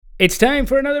It's time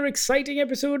for another exciting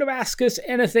episode of Ask Us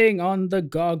Anything on the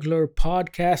Goggler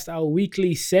podcast, our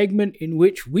weekly segment in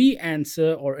which we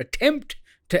answer or attempt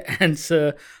to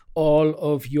answer all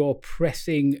of your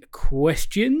pressing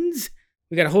questions.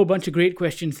 We got a whole bunch of great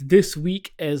questions this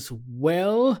week as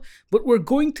well, but we're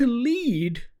going to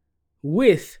lead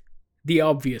with the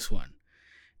obvious one.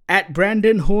 At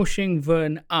Brandon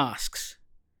Hoshingvern asks,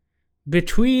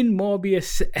 between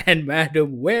Morbius and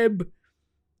Madam Web,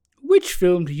 which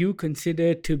film do you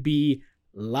consider to be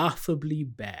laughably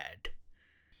bad?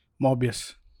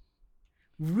 Morbius.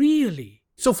 Really?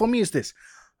 So for me, it's this.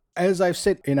 As I've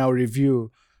said in our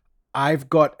review, I've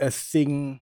got a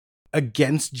thing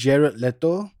against Jared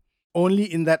Leto, only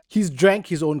in that he's drank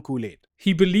his own Kool-Aid.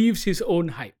 He believes his own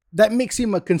hype. That makes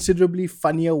him a considerably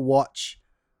funnier watch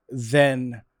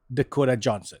than Dakota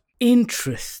Johnson.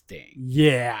 Interesting.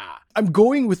 Yeah. I'm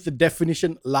going with the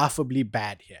definition laughably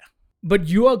bad here. But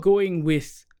you are going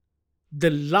with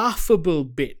the laughable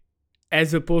bit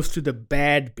as opposed to the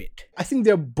bad bit. I think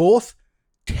they're both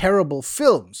terrible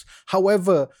films.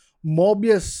 However,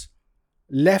 Morbius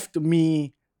left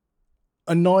me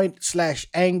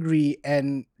annoyed/angry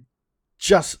and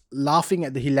just laughing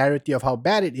at the hilarity of how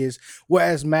bad it is,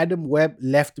 whereas Madam Web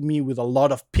left me with a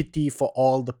lot of pity for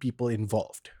all the people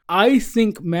involved. I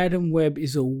think Madam Web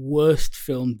is a worse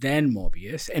film than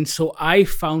Morbius, and so I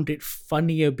found it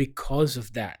funnier because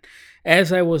of that.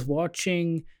 As I was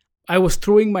watching, I was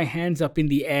throwing my hands up in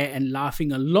the air and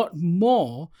laughing a lot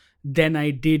more than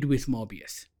I did with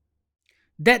Morbius.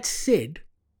 That said,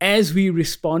 as we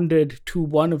responded to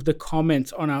one of the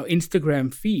comments on our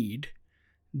Instagram feed,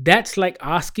 that's like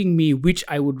asking me which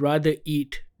I would rather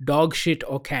eat, dog shit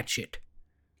or cat shit.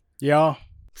 Yeah.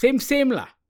 Same lah.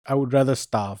 I would rather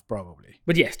starve, probably.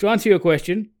 But yes, to answer your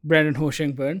question, Brandon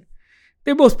Hoshingvern,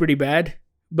 they're both pretty bad.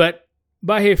 But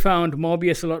Bahe found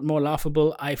Morbius a lot more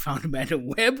laughable. I found Madam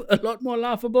Web a lot more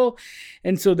laughable.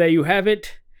 And so there you have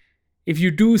it. If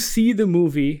you do see the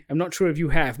movie, I'm not sure if you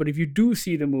have, but if you do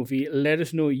see the movie, let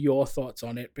us know your thoughts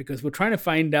on it, because we're trying to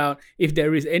find out if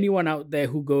there is anyone out there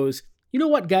who goes, you know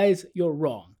what, guys, you're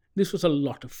wrong. This was a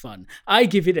lot of fun. I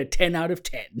give it a 10 out of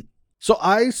 10. So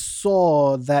I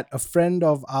saw that a friend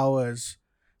of ours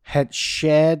had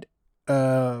shared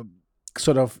a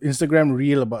sort of Instagram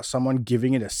reel about someone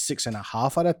giving it a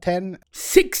 6.5 out of 10.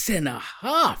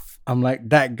 6.5? I'm like,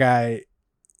 that guy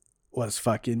was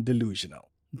fucking delusional.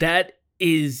 That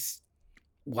is,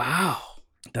 wow.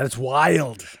 That's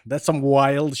wild. That's some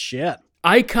wild shit.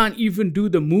 I can't even do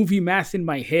the movie math in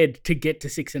my head to get to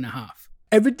 6.5.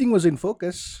 Everything was in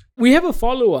focus. We have a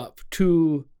follow-up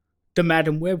to the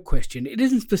Madam Web question. It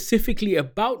isn't specifically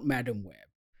about Madam Web,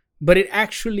 but it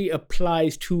actually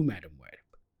applies to Madam Web.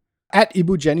 At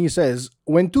Ibu Jenny says,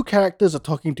 when two characters are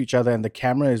talking to each other and the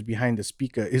camera is behind the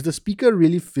speaker, is the speaker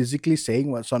really physically saying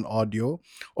what's on audio?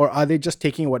 Or are they just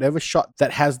taking whatever shot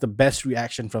that has the best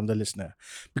reaction from the listener?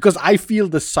 Because I feel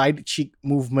the side cheek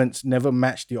movements never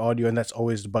match the audio, and that's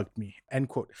always bugged me. End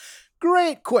quote.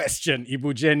 Great question,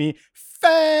 Ibu Jenny.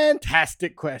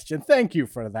 Fantastic question. Thank you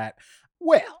for that.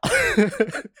 Well,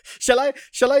 shall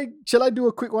I do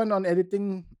a quick one on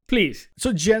editing? Please.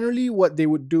 So generally what they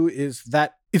would do is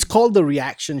that it's called the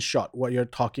reaction shot, what you're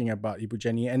talking about, Ibu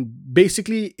Jenny. And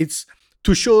basically it's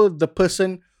to show the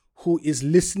person who is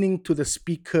listening to the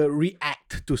speaker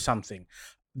react to something.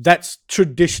 That's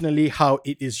traditionally how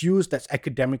it is used. That's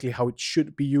academically how it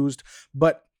should be used.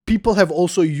 But people have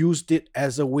also used it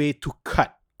as a way to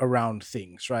cut around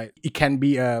things, right? It can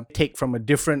be a take from a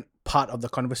different part of the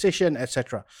conversation,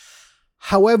 etc.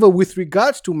 However, with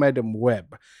regards to Madam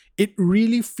Web, it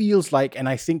really feels like, and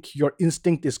I think your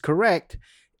instinct is correct,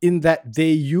 in that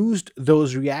they used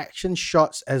those reaction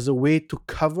shots as a way to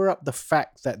cover up the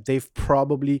fact that they've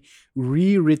probably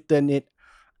rewritten it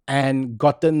and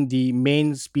gotten the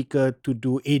main speaker to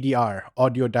do ADR,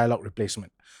 audio dialogue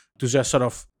replacement, to just sort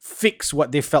of fix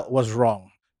what they felt was wrong.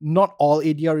 Not all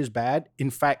ADR is bad. In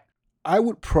fact, I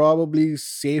would probably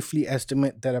safely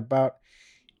estimate that about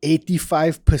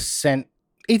 85 to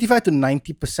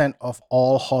 90% of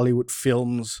all Hollywood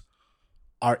films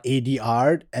are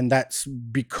ADR'd, and that's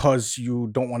because you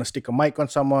don't want to stick a mic on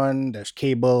someone, there's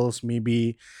cables,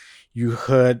 maybe you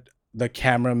heard the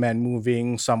cameraman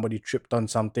moving, somebody tripped on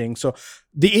something. So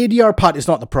the ADR part is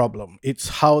not the problem. It's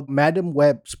how Madam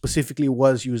Web specifically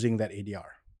was using that ADR.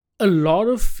 A lot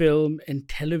of film and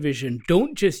television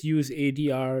don't just use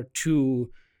ADR to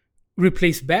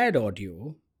replace bad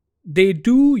audio. They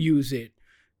do use it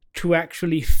to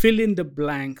actually fill in the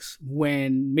blanks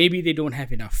when maybe they don't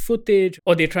have enough footage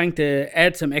or they're trying to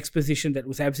add some exposition that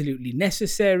was absolutely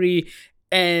necessary.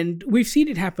 And we've seen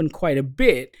it happen quite a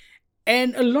bit.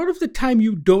 And a lot of the time,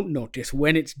 you don't notice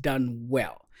when it's done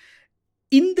well.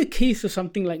 In the case of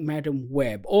something like Madam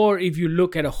Web, or if you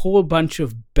look at a whole bunch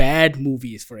of bad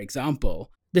movies, for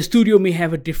example, the studio may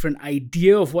have a different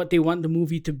idea of what they want the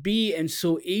movie to be, and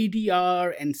so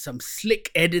ADR and some slick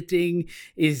editing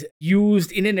is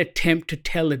used in an attempt to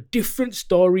tell a different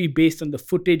story based on the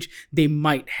footage they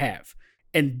might have.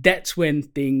 And that's when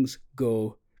things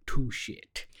go to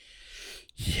shit.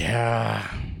 Yeah.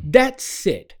 That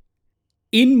said,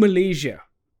 in Malaysia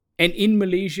and in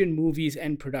Malaysian movies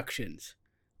and productions,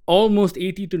 almost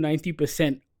 80 to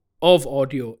 90% of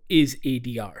audio is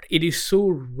ADR. It is so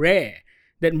rare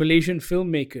that Malaysian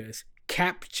filmmakers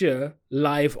capture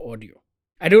live audio.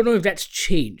 I don't know if that's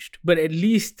changed, but at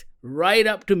least right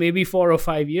up to maybe 4 or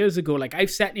 5 years ago, like I've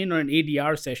sat in on an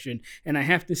ADR session, and I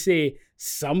have to say,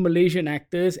 some Malaysian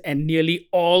actors and nearly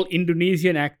all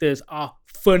Indonesian actors are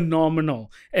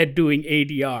phenomenal at doing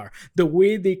ADR. The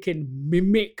way they can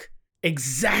mimic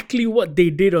exactly what they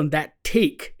did on that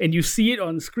take, and you see it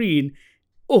on screen,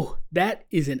 oh, that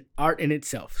is an art in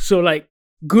itself. So, like,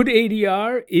 good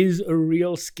ADR is a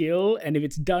real skill, and if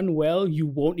it's done well, you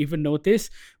won't even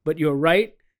notice. But you're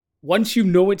right. Once you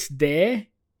know it's there,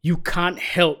 you can't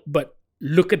help but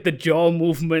look at the jaw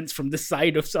movements from the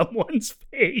side of someone's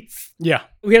face. Yeah.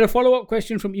 We had a follow-up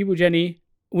question from Ibu Jenny,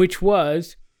 which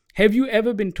was, have you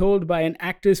ever been told by an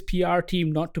actor's PR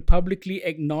team not to publicly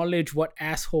acknowledge what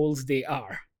assholes they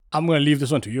are? I'm going to leave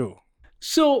this one to you.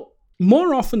 So,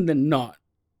 more often than not,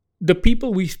 the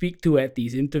people we speak to at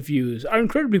these interviews are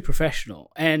incredibly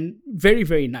professional and very,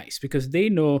 very nice because they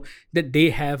know that they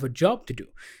have a job to do.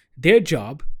 Their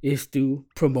job is to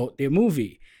promote their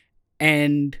movie.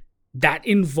 And that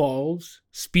involves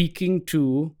speaking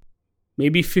to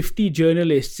maybe 50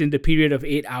 journalists in the period of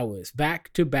 8 hours,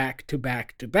 back to back to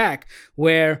back to back,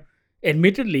 where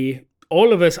admittedly,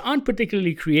 all of us aren't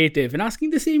particularly creative in asking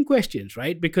the same questions,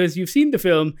 right? Because you've seen the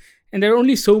film and there are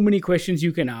only so many questions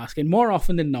you can ask. And more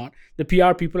often than not, the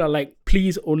PR people are like,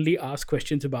 please only ask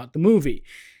questions about the movie.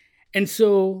 And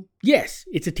so, yes,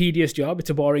 it's a tedious job, it's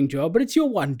a boring job, but it's your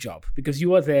one job because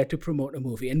you are there to promote a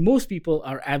movie. And most people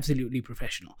are absolutely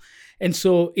professional. And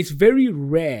so it's very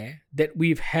rare that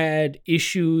we've had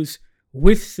issues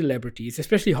with celebrities,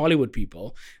 especially Hollywood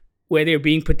people, where they're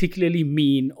being particularly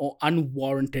mean or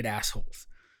unwarranted assholes.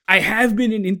 I have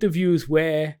been in interviews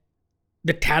where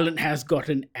the talent has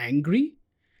gotten angry.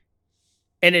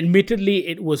 And admittedly,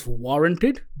 it was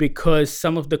warranted because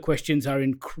some of the questions are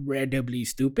incredibly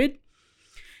stupid.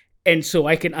 And so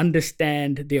I can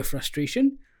understand their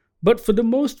frustration. But for the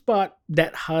most part,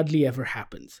 that hardly ever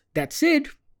happens. That said,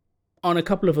 on a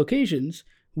couple of occasions,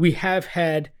 we have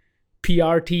had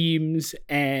PR teams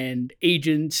and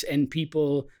agents and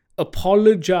people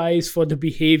apologize for the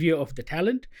behavior of the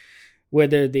talent,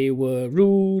 whether they were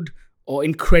rude or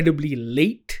incredibly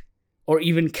late or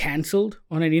even cancelled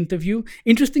on an interview.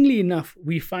 Interestingly enough,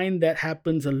 we find that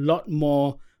happens a lot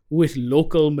more with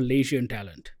local Malaysian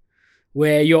talent,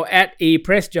 where you're at a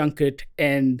press junket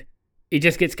and it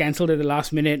just gets cancelled at the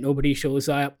last minute, nobody shows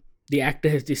up. The actor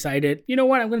has decided, you know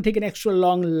what, I'm going to take an extra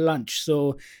long lunch,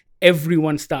 so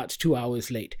everyone starts 2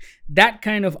 hours late. That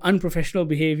kind of unprofessional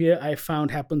behavior I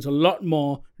found happens a lot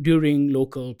more during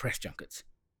local press junkets.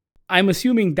 I'm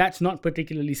assuming that's not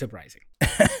particularly surprising.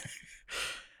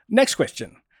 Next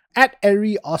question. At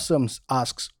Airy Awesomes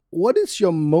asks, what is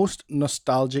your most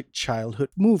nostalgic childhood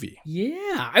movie?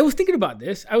 Yeah, I was thinking about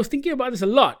this. I was thinking about this a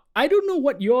lot. I don't know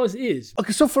what yours is.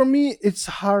 Okay, so for me, it's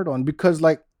a hard one because,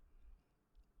 like,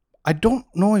 I don't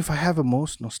know if I have a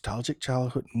most nostalgic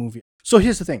childhood movie. So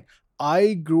here's the thing.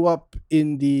 I grew up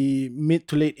in the mid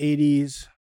to late 80s.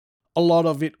 A lot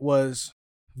of it was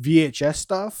VHS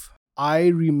stuff. I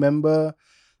remember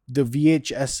the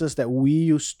VHSs that we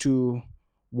used to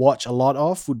watch a lot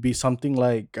of would be something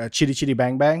like Chitty Chitty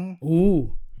Bang Bang.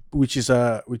 Ooh. Which is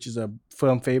a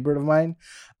firm favorite of mine.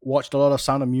 Watched a lot of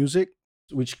Sound of Music,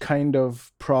 which kind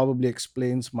of probably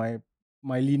explains my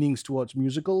leanings towards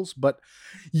musicals. But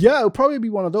yeah, it would probably be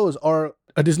one of those, or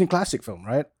a Disney classic film,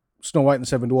 right? Snow White and the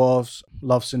Seven Dwarfs.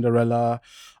 Love Cinderella.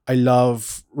 I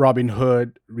love Robin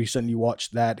Hood. Recently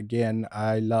watched that again.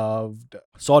 I loved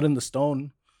Sword in the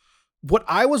Stone. What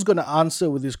I was going to answer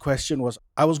with this question was,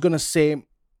 I was going to say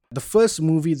the first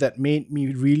movie that made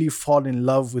me really fall in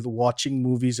love with watching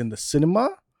movies in the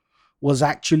cinema was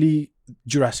actually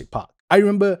Jurassic Park. I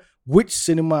remember which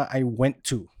cinema I went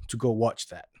to go watch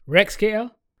that. Rex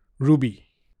KL?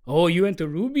 Ruby. Oh, you went to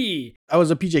Ruby. I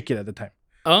was a PJ kid at the time.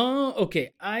 Oh,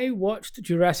 okay. I watched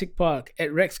Jurassic Park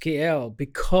at Rex KL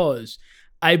because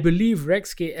I believe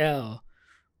Rex KL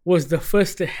was the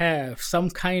first to have some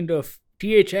kind of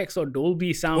THX or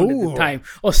Dolby sound at the Oh, time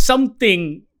or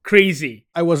something crazy.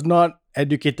 I was not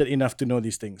educated enough to know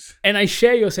these things. And I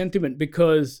share your sentiment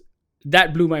because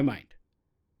that blew my mind.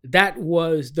 That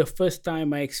was the first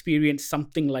time I experienced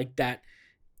something like that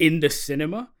in the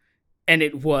cinema, and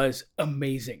it was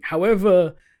amazing.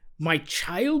 However, my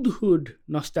childhood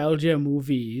nostalgia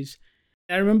movies,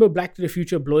 I remember Back to the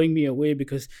Future blowing me away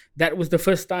because that was the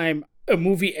first time a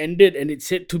movie ended and it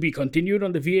said to be continued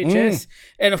on the VHS.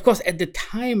 And of course, at the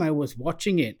time I was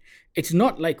watching it, it's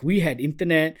not like we had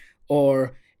internet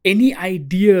or any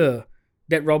idea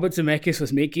that Robert Zemeckis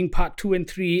was making part 2 and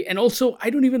 3. And also, I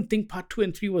don't even think part 2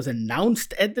 and 3 was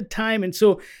announced at the time. And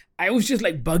so I was just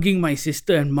like bugging my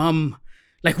sister and mom,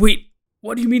 like, wait,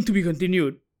 what do you mean to be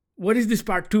continued? What is this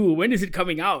part 2? When is it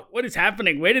coming out? What is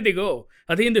happening? Where did they go?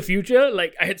 Are they in the future?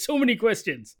 Like, I had so many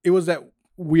questions. It was that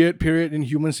weird period in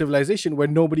human civilization where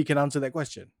nobody can answer that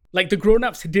question. Like, the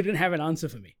grown-ups didn't have an answer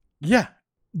for me. Yeah.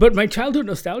 But my childhood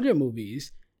nostalgia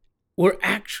movies were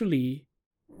actually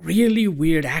really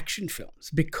weird action films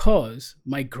because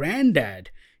my granddad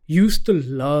used to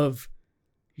love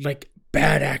like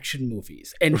bad action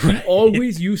movies, and he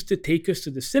always used to take us to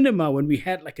the cinema when we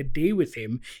had like a day with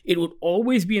him. It would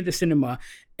always be in the cinema,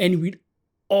 and we'd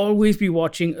always be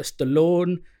watching a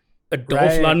Stallone, a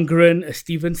Dolph Lundgren, a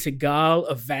Steven Seagal,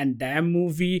 a Van Damme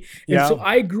movie. And so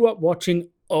I grew up watching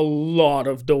a lot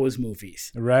of those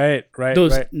movies. Right.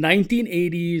 Those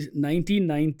 1980s,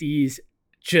 1990s,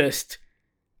 just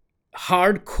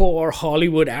hardcore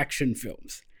Hollywood action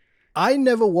films. I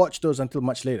never watched those until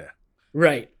much later.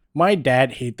 Right. My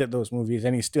dad hated those movies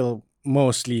and he still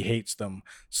mostly hates them.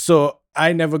 So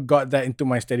I never got that into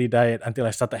my steady diet until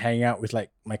I started hanging out with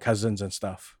like my cousins and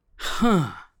stuff.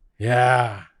 Huh.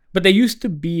 Yeah. But there used to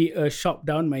be a shop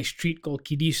down my street called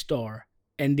Kiddie Store,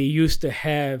 and they used to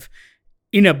have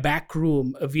in a back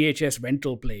room a VHS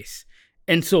rental place.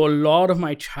 And so a lot of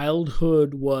my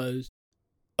childhood was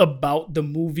about the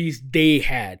movies they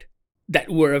had that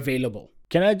were available.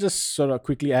 Can I just sort of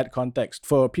quickly add context?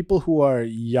 For people who are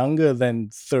younger than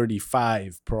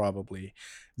 35, probably,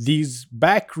 these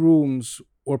back rooms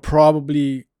were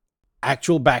probably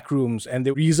actual back rooms. And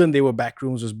the reason they were back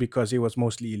rooms was because it was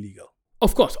mostly illegal.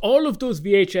 Of course, all of those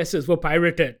VHSs were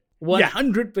pirated.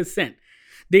 100%.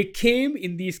 They came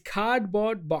in these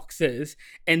cardboard boxes,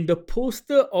 and the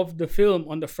poster of the film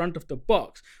on the front of the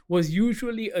box was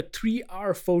usually a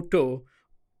 3-hour photo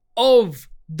of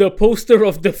the poster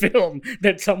of the film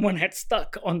that someone had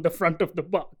stuck on the front of the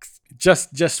box.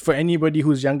 Just for anybody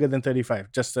who's younger than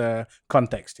 35, just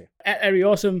context here. At Ari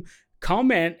Awesome,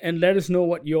 comment and let us know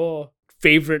what your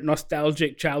favorite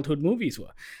nostalgic childhood movies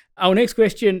were. Our next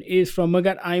question is from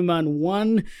Magat Aiman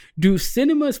 1. Do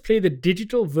cinemas play the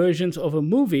digital versions of a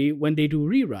movie when they do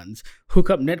reruns? Hook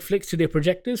up Netflix to their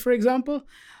projectors, for example?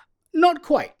 Not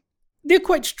quite. They're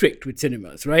quite strict with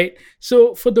cinemas, right?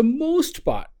 So for the most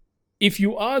part, if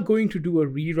you are going to do a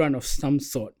rerun of some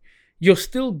sort, you're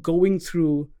still going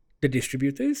through the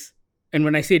distributors. And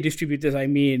when I say distributors, I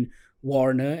mean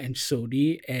Warner and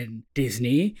Sony and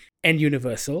Disney and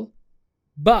Universal.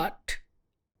 But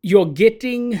you're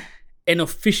getting an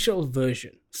official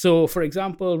version. So, for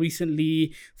example,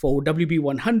 recently for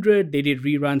WB100, they did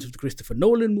reruns of the Christopher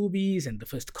Nolan movies and the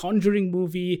first Conjuring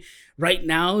movie. Right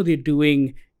now, they're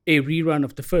doing a rerun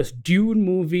of the first Dune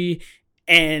movie.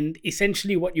 And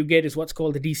essentially what you get is what's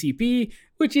called the DCP,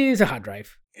 which is a hard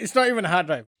drive. It's not even a hard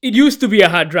drive. It used to be a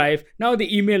hard drive. Now they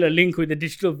email a link with the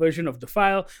digital version of the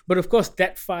file. But of course,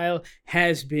 that file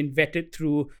has been vetted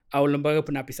through our Lembaga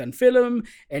Penapisan Film,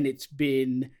 and it's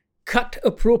been cut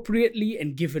appropriately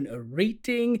and given a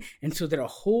rating. And so there are a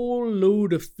whole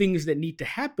load of things that need to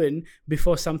happen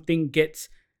before something gets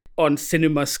on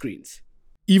cinema screens.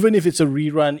 Even if it's a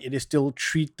rerun, it is still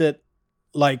treated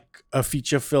like a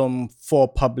feature film for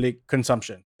public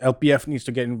consumption. LPF needs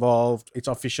to get involved. It's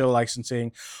official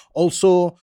licensing.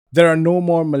 Also, there are no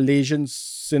more Malaysian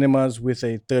cinemas with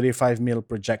a 35mm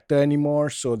projector anymore,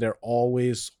 so they're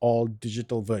always all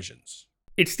digital versions.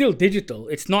 It's still digital.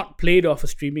 It's not played off a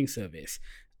streaming service.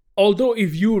 Although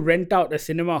if you rent out a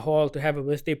cinema hall to have a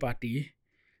birthday party,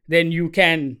 then you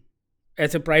can,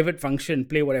 as a private function,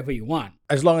 play whatever you want.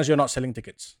 As long as you're not selling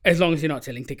tickets. As long as you're not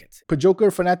selling tickets.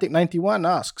 Pajoker Fanatic 91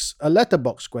 asks, a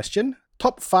letterbox question,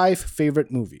 top 5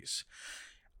 favorite movies.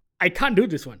 I can't do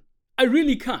this one. I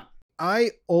really can't.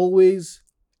 I always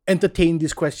entertain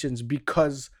these questions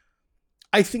because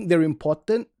I think they're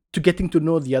important to getting to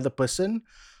know the other person.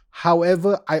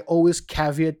 However, I always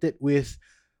caveat it with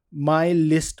my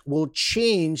list will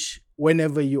change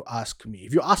whenever you ask me.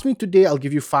 If you ask me today, I'll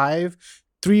give you 5.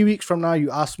 3 weeks from now, you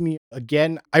ask me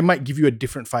again, I might give you a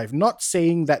different 5. Not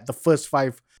saying that the first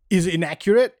 5 is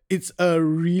inaccurate. It's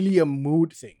really a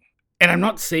mood thing. And I'm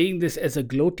not saying this as a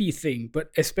gloaty thing,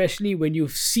 but especially when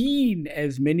you've seen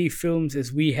as many films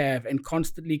as we have and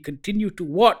constantly continue to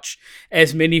watch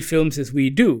as many films as we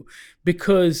do.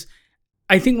 Because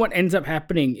I think what ends up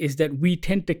happening is that we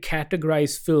tend to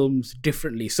categorize films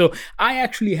differently. So I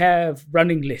actually have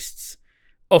running lists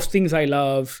of things I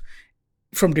love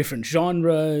from different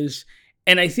genres.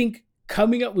 And I think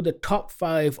coming up with a top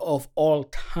 5 of all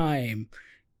time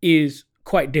is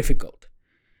quite difficult.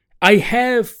 I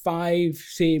have 5,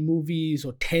 say, movies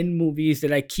or 10 movies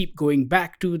that I keep going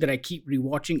back to, that I keep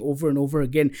rewatching over and over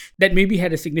again, that maybe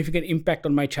had a significant impact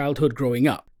on my childhood growing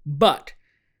up. But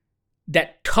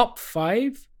that top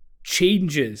 5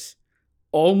 changes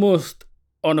almost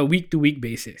on a week to week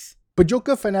basis. But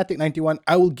Joker Fanatic 91,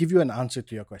 I will give you an answer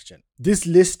to your question. This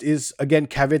list is, again,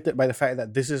 caveated by the fact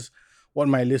that this is what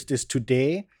my list is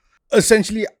today.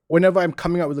 Essentially, whenever I'm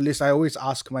coming up with a list, I always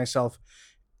ask myself,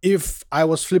 if I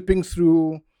was flipping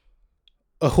through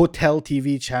a hotel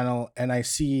TV channel and I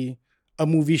see a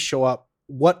movie show up,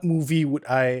 what movie would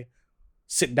I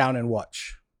sit down and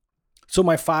watch? So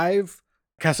my 5,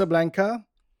 Casablanca,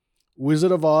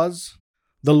 Wizard of Oz,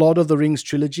 the Lord of the Rings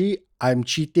trilogy. I'm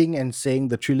cheating and saying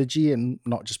the trilogy and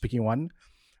not just picking one.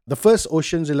 The first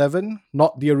Ocean's 11,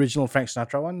 not the original Frank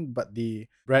Sinatra one, but the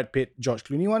Brad Pitt, George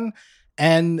Clooney one,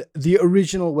 and the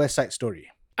original West Side Story.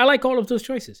 I like all of those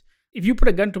choices. If you put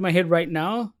a gun to my head right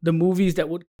now, the movies that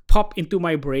would pop into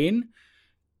my brain: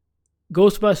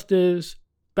 Ghostbusters,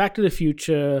 Back to the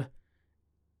Future,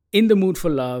 In the Mood for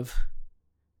Love,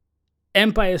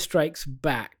 Empire Strikes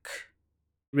Back,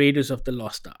 Raiders of the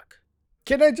Lost Ark.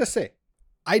 Can I just say,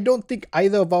 I don't think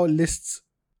either of our lists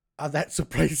are that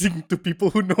surprising to people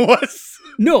who know us.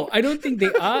 No, I don't think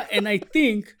they are. And I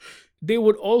think they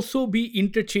would also be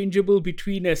interchangeable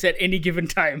between us at any given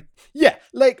time. Yeah,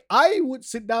 like I would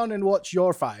sit down and watch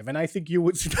your 5, and I think you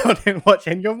would sit down and watch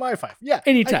any of my 5. Yeah.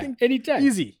 Anytime.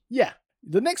 Easy. Yeah.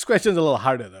 The next question is a little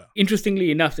harder though. Interestingly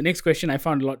enough, the next question I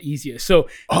found a lot easier. So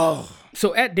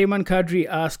at Deman Kadri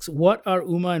asks, what are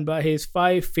Uma and Bahe's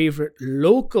 5 favorite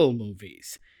local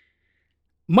movies?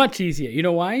 Much easier. You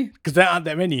know why? Because there aren't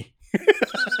that many.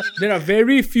 There are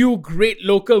very few great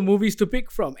local movies to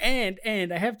pick from. And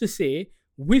I have to say,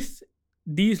 with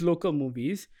these local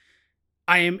movies,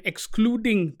 I am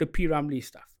excluding the P. Ramlee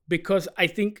stuff because I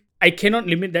think I cannot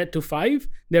limit that to 5.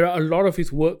 There are a lot of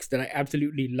his works that I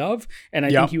absolutely love, and I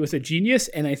think he was a genius.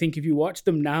 And I think if you watch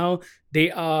them now, they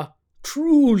are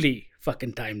truly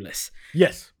fucking timeless.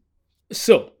 Yes.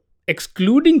 So,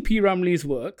 excluding P. Ramlee's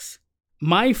works,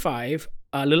 my 5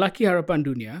 are Lelaki Harapan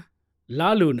Dunia,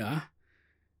 La Luna.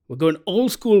 We're going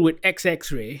old school with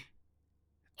XX-Ray.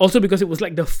 Also because it was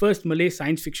like the first Malay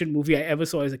science fiction movie I ever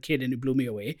saw as a kid and it blew me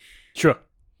away. Sure.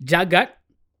 Jagat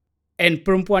and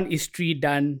Perempuan Isteri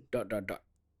dan ...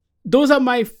 Those are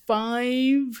my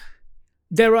 5.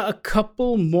 There are a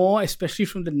couple more, especially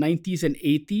from the 90s and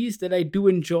 80s, that I do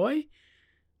enjoy.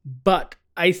 But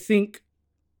I think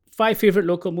 5 favorite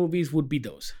local movies would be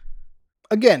those.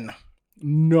 Again,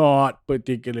 not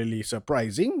particularly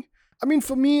surprising. I mean,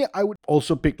 for me, I would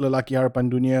also pick Lelaki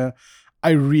Harapan Dunia.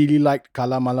 I really liked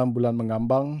Kala Malam Bulan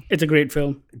Mengambang. It's a great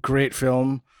film. Great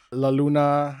film. La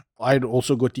Luna, I'd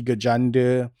also go Tiga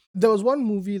Janda. There was one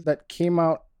movie that came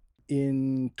out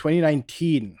in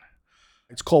 2019.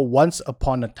 It's called Once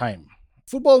Upon a Time.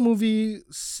 Football movie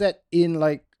set in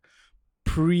like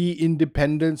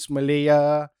pre-independence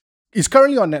Malaya. It's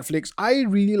currently on Netflix. I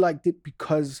really liked it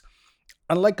because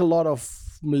unlike a lot of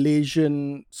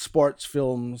Malaysian sports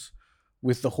films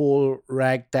with the whole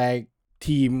ragtag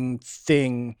team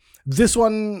thing, this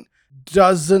one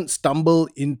doesn't stumble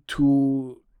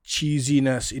into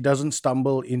cheesiness. It doesn't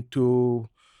stumble into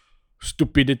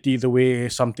stupidity the way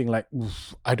something like,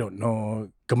 I don't know,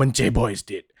 Kemenche Boys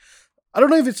did. I don't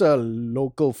know if it's a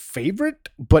local favorite,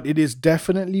 but it is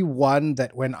definitely one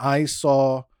that when I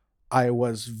saw, I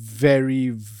was very,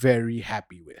 very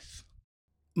happy with.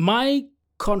 My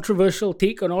controversial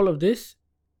take on all of this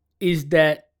is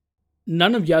that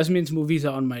none of Yasmin's movies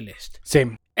are on my list.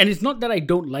 Same. And it's not that I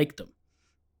don't like them.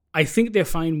 I think they're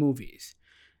fine movies.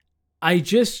 I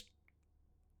just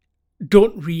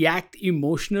don't react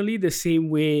emotionally the same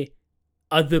way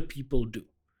other people do.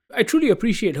 I truly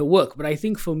appreciate her work, but I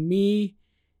think for me,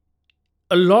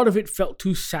 a lot of it felt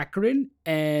too saccharine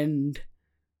and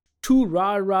too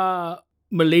rah-rah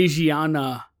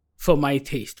Malaysiana for my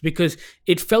taste because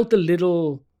it felt a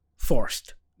little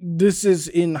forced. This is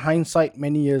in hindsight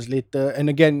many years later. And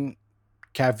again,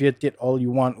 caveat it all you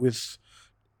want with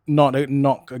not a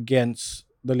knock against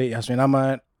the late Yasmin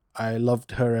Ahmad. I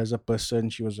loved her as a person.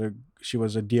 She was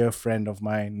a dear friend of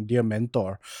mine, dear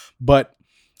mentor. But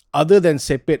other than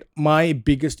Sepit, my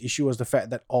biggest issue was the fact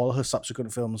that all her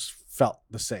subsequent films felt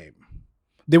the same.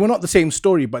 They were not the same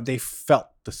story, but they felt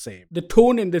the same. The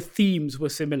tone and the themes were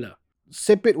similar.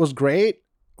 Sepit was great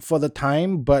for the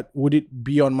time, but would it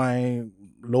be on my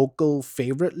local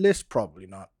favorite list? Probably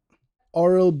not.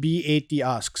 Oral B80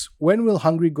 asks, when will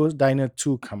Hungry Ghost Diner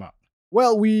 2 come out?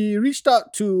 Well, we reached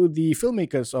out to the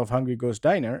filmmakers of Hungry Ghost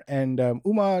Diner, and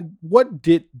Uma, what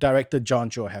did director John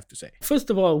Cho have to say? First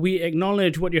of all, we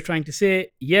acknowledge what you're trying to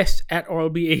say. Yes, at Oral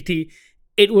B80,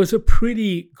 it was a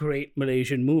pretty great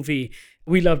Malaysian movie.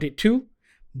 We loved it too.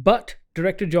 But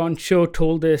director John Cho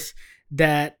told us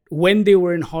that when they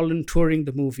were in Holland touring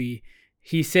the movie,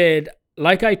 he said,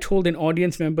 like I told an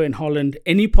audience member in Holland,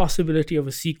 any possibility of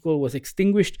a sequel was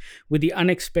extinguished with the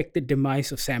unexpected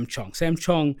demise of Sam Chong. Sam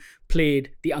Chong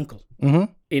played the uncle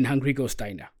in Hungry Ghost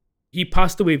Diner. He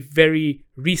passed away very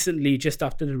recently, just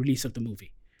after the release of the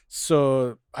movie.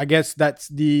 So I guess that's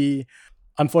the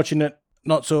unfortunate,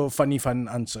 not so funny fun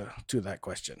answer to that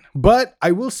question. But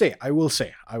I will say,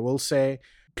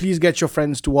 please get your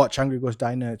friends to watch Hungry Ghost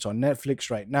Diner. It's on Netflix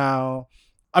right now.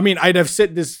 I mean, I'd have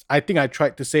said this, I think I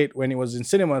tried to say it when it was in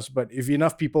cinemas, but if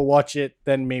enough people watch it,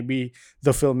 then maybe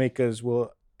the filmmakers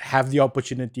will have the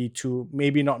opportunity to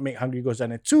maybe not make Hungry Ghost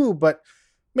Diner 2, but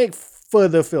make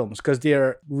further films because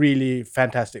they're really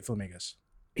fantastic filmmakers.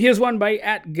 Here's one by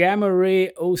at Gamma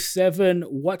Ray 07.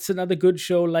 What's another good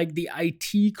show like the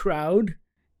IT Crowd?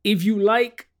 If you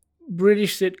like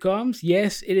British sitcoms,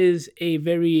 yes, it is a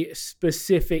very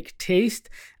specific taste.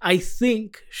 I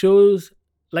think shows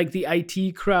like the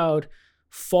IT Crowd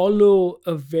follow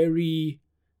a very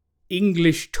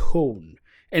English tone.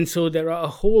 And so there are a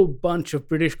whole bunch of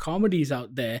British comedies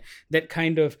out there that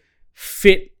kind of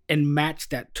fit and match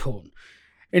that tone.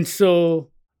 And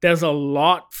so there's a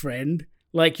lot, friend.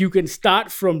 Like you can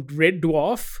start from Red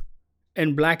Dwarf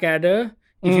and Blackadder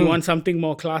if you want something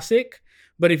more classic.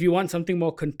 But if you want something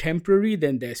more contemporary,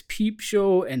 then there's Peep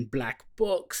Show and Black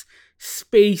Books,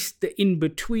 Space, The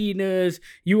In-Betweeners.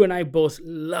 You and I both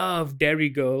love Derry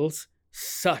Girls.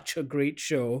 Such a great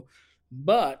show.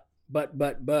 But,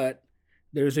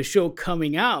 there's a show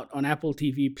coming out on Apple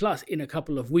TV Plus in a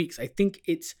couple of weeks. I think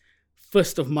it's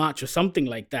 1st of March or something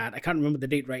like that. I can't remember the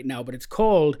date right now, but it's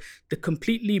called The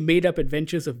Completely Made Up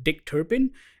Adventures of Dick Turpin.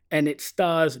 And it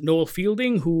stars Noel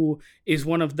Fielding, who is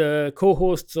one of the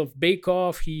co-hosts of Bake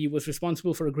Off. He was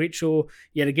responsible for a great show,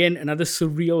 yet again, another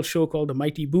surreal show called The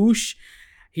Mighty Boosh.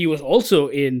 He was also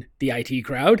in the IT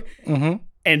Crowd.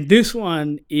 And this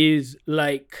one is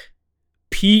like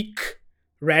peak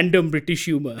random British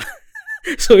humor.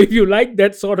 So if you like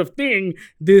that sort of thing,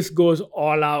 this goes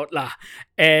all out lah.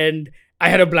 And I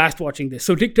had a blast watching this.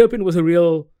 So Dick Turpin was a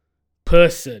real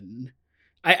person.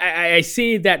 I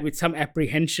say that with some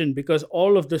apprehension because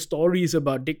all of the stories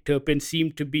about Dick Turpin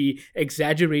seem to be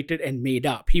exaggerated and made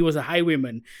up. He was a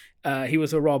highwayman. He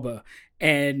was a robber.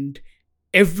 And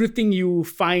everything you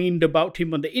find about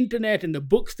him on the internet and the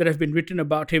books that have been written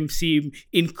about him seem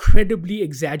incredibly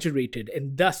exaggerated.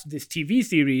 And thus this TV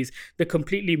series, The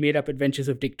Completely Made Up Adventures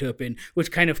of Dick Turpin,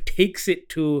 which kind of takes it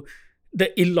to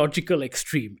the illogical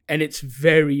extreme. And it's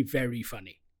very, very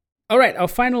funny. All right, our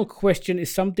final question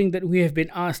is something that we have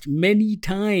been asked many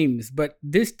times, but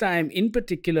this time in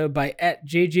particular by at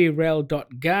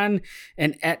jjrel.gan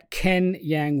and at Ken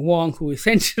Yang Wong, who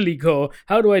essentially go,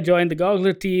 how do I join the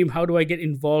Goggler team? How do I get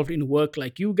involved in work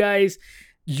like you guys?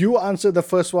 You answer the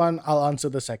first one, I'll answer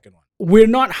the second one. We're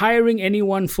not hiring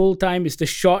anyone full-time is the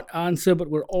short answer, but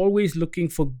we're always looking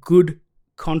for good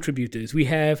contributors. We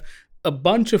have a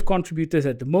bunch of contributors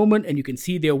at the moment, and you can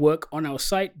see their work on our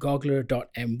site,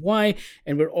 goggler.my.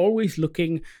 And we're always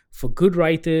looking for good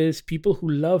writers, people who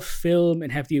love film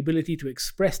and have the ability to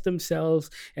express themselves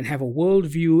and have a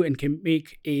worldview and can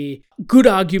make a good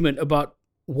argument about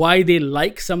why they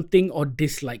like something or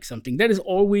dislike something. That is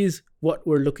always what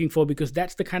we're looking for because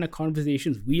that's the kind of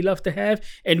conversations we love to have,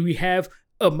 and we have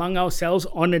among ourselves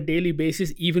on a daily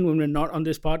basis, even when we're not on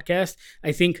this podcast.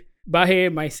 I think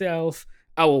Bahe, myself,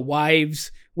 our wives,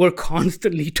 we're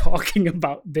constantly talking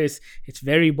about this. It's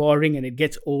very boring and it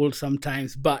gets old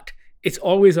sometimes, but it's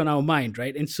always on our mind,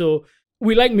 right? And so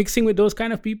we like mixing with those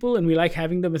kind of people and we like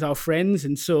having them as our friends.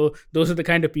 And so those are the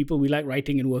kind of people we like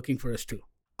writing and working for us too.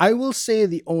 I will say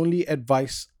the only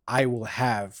advice I will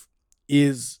have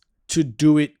is to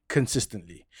do it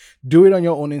consistently. Do it on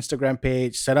your own Instagram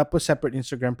page, set up a separate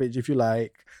Instagram page if you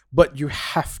like, but you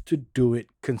have to do it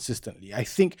consistently. I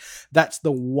think that's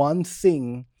the one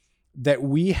thing that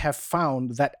we have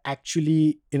found that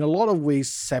actually in a lot of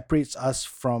ways separates us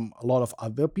from a lot of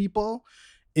other people.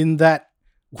 in that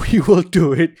we will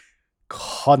do it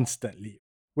constantly.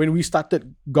 When we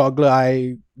started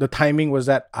Goggler, the timing was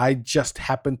that I just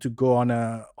happened to go on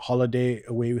a holiday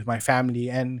away with my family,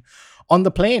 and on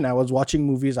the plane, I was watching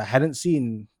movies I hadn't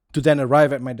seen to then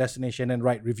arrive at my destination and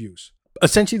write reviews.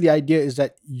 Essentially, the idea is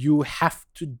that you have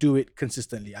to do it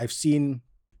consistently. I've seen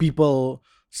people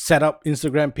set up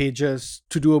Instagram pages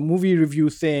to do a movie review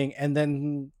thing and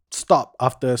then stop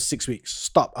after 6 weeks,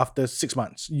 stop after 6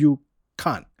 months. You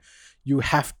can't. You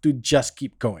have to just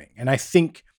keep going. And I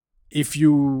think if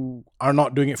you are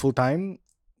not doing it full time,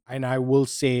 and I will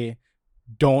say,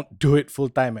 don't do it full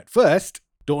time at first.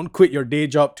 Don't quit your day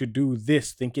job to do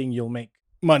this thinking you'll make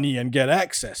money and get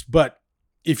access. But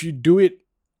if you do it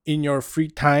in your free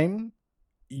time,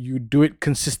 you do it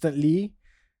consistently,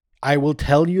 I will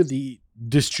tell you the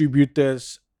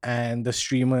distributors and the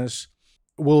streamers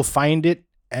will find it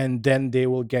and then they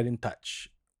will get in touch.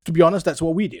 To be honest, that's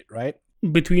what we did, right?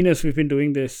 Between us, we've been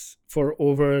doing this for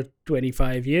over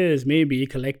 25 years, maybe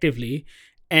collectively.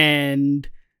 And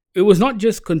it was not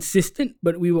just consistent,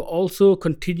 but we were also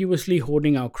continuously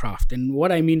honing our craft. And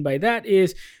what I mean by that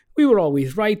is we were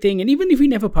always writing. And even if we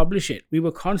never publish it, we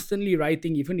were constantly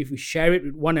writing, even if we share it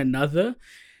with one another.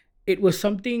 It was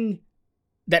something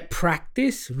that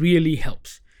practice really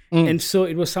helps. And so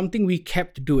it was something we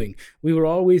kept doing. We were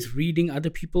always reading other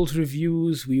people's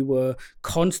reviews. We were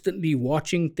constantly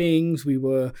watching things. We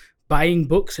were buying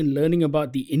books and learning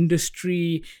about the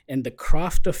industry and the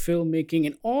craft of filmmaking.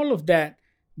 And all of that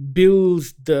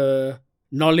builds the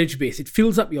knowledge base. It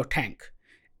fills up your tank.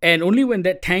 And only when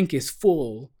that tank is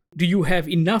full do you have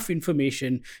enough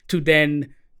information to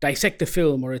then dissect a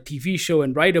film or a TV show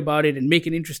and write about it and make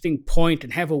an interesting point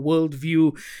and have a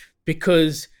worldview,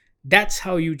 because that's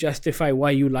how you justify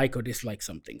why you like or dislike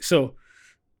something. So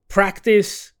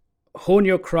practice, hone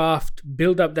your craft,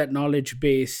 build up that knowledge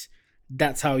base.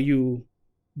 That's how you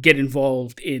get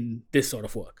involved in this sort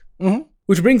of work. Mm-hmm.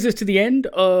 Which brings us to the end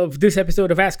of this episode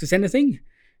of Ask Us Anything.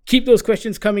 Keep those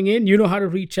questions coming in. You know how to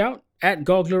reach out. At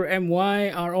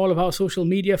GogglerMY are all of our social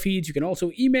media feeds. You can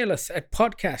also email us at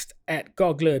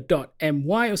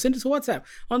podcast@goggler.my or send us a WhatsApp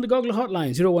on the Goggler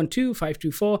hotline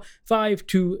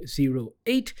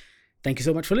 012-524-5208. Thank you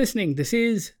so much for listening. This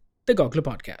is the Goggler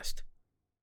Podcast.